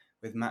win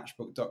with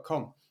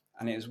matchbook.com.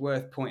 And it is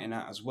worth pointing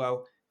out as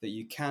well that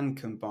you can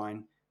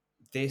combine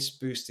this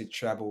boosted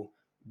treble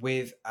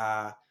with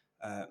our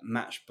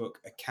Matchbook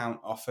account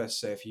offer.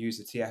 So if you use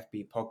the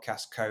TFB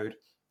podcast code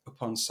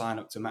upon sign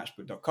up to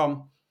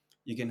matchbook.com,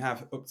 you can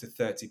have up to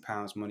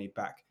 £30 money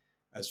back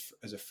as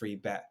a free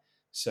bet.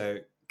 So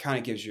kind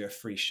of gives you a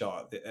free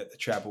shot at the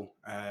treble.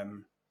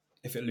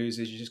 If it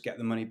loses, you just get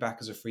the money back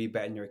as a free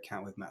bet in your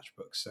account with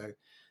Matchbook. So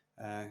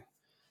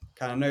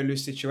kind of no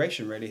lose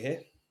situation really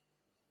here.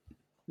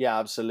 Yeah,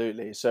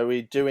 absolutely. So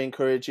we do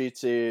encourage you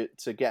to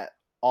get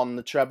on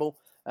the treble.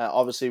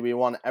 Obviously, we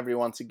want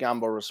everyone to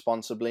gamble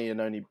responsibly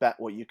and only bet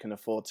what you can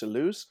afford to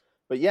lose.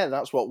 But yeah,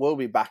 that's what we'll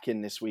be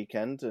backing this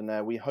weekend.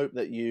 And we hope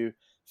that you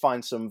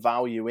find some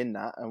value in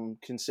that and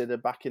consider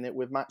backing it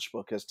with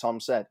Matchbook. As Tom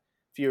said,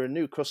 if you're a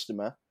new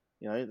customer,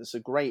 it's a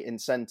great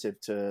incentive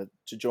to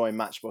join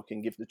Matchbook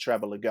and give the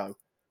treble a go.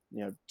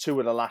 2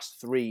 of the last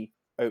 3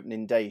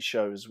 opening day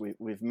shows,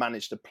 we've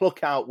managed to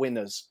pluck out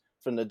winners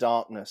from the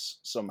darkness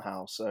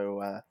somehow.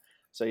 So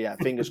yeah,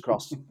 fingers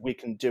crossed we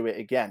can do it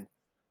again.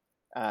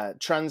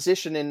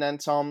 Transitioning then,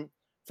 Tom,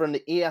 from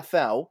the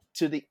EFL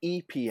to the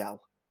EPL.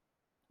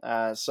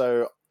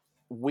 So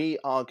we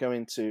are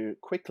going to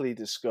quickly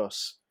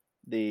discuss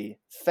the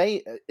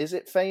is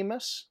it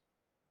famous?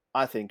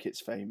 I think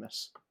it's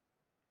famous.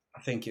 I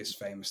think it's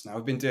famous now.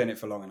 We've been doing it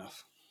for long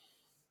enough.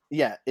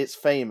 Yeah, it's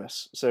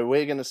famous. So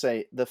we're going to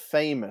say the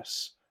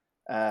famous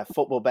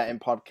football betting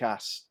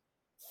podcast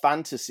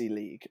Fantasy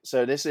League.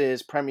 So this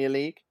is Premier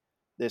League.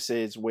 This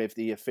is with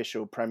the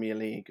official Premier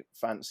League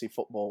fantasy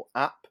football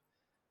app.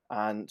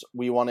 And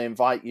we want to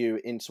invite you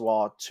into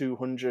our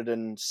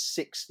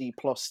 260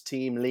 plus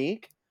team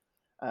league.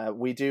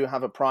 We do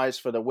have a prize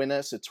for the winner.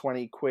 It's a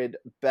 20 quid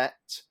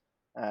bet,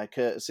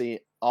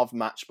 courtesy of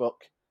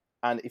Matchbook.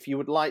 And if you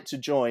would like to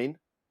join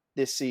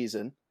this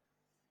season,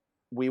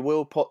 we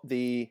will put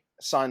the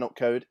sign-up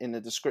code in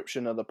the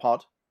description of the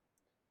pod.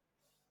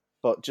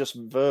 But just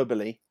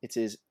verbally, it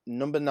is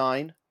number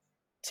 9,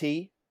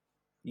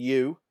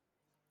 9TU89B.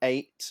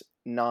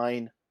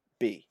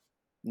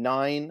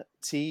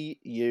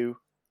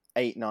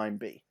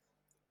 9TU89B.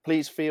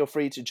 Please feel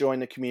free to join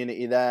the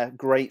community there.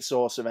 Great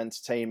source of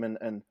entertainment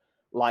and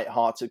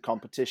light-hearted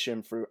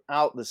competition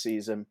throughout the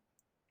season.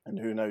 And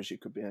who knows, you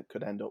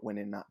could end up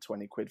winning that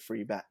 20 quid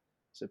free bet.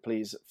 So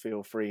please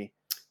feel free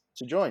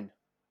to join.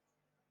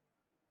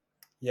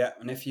 Yeah,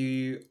 and if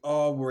you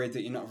are worried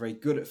that you're not very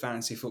good at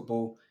fantasy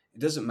football, it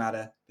doesn't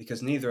matter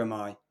because neither am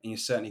I, and you're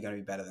certainly going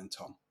to be better than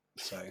Tom.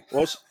 So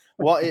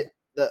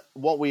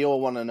what we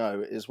all want to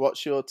know is,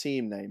 what's your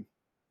team name?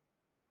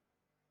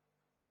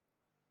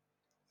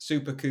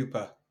 Super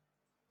Cooper.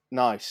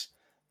 Nice.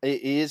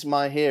 He is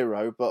my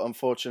hero, but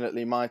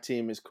unfortunately my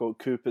team is called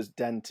Cooper's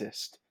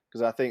Dentist,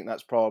 because I think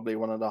that's probably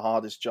one of the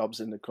hardest jobs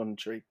in the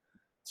country,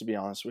 to be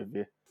honest with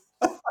you.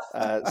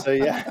 So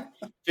yeah,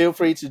 feel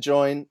free to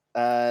join.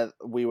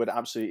 We would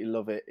absolutely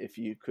love it if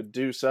you could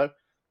do so.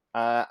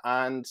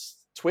 And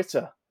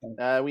Twitter,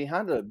 we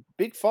had a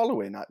big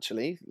following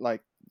actually,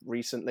 like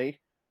recently.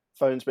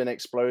 Phone's been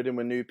exploding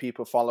with new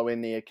people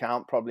following the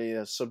account, probably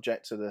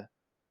subject to the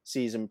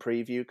season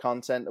preview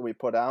content that we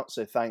put out.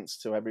 So thanks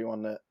to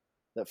everyone that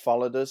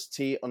followed us.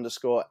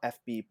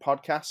 T_FB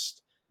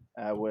podcast.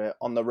 We're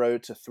on the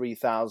road to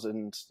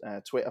 3,000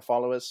 Twitter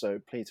followers,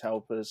 so please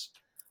help us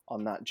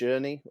on that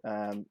journey.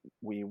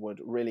 We would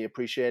really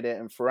appreciate it.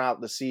 And throughout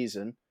the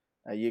season,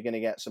 you're going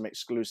to get some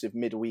exclusive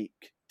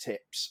midweek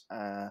tips.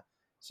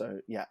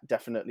 So yeah,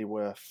 definitely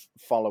worth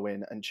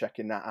following and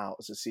checking that out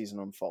as the season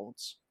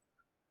unfolds.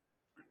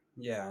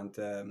 Yeah, and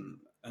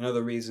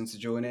another reason to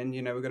join in,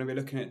 we're going to be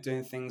looking at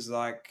doing things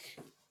like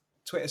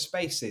Twitter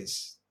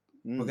Spaces.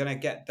 We're going to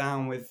get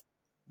down with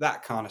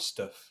that kind of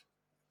stuff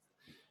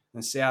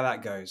and see how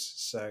that goes.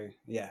 So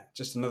yeah,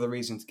 just another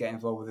reason to get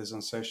involved with us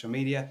on social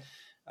media.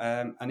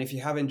 And if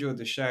you have enjoyed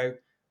the show,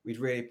 we'd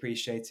really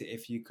appreciate it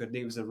if you could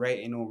leave us a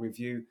rating or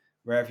review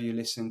wherever you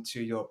listen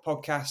to your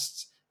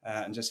podcasts,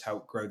 and just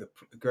help grow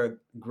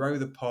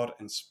the pod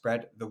and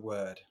spread the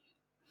word.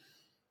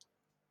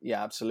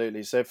 Yeah,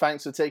 absolutely. So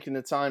thanks for taking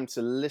the time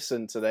to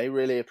listen today.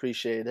 Really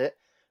appreciate it.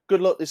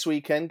 Good luck this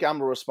weekend.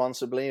 Gamble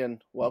responsibly,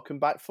 and welcome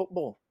back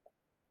football.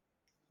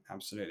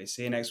 Absolutely.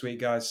 See you next week,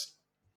 guys.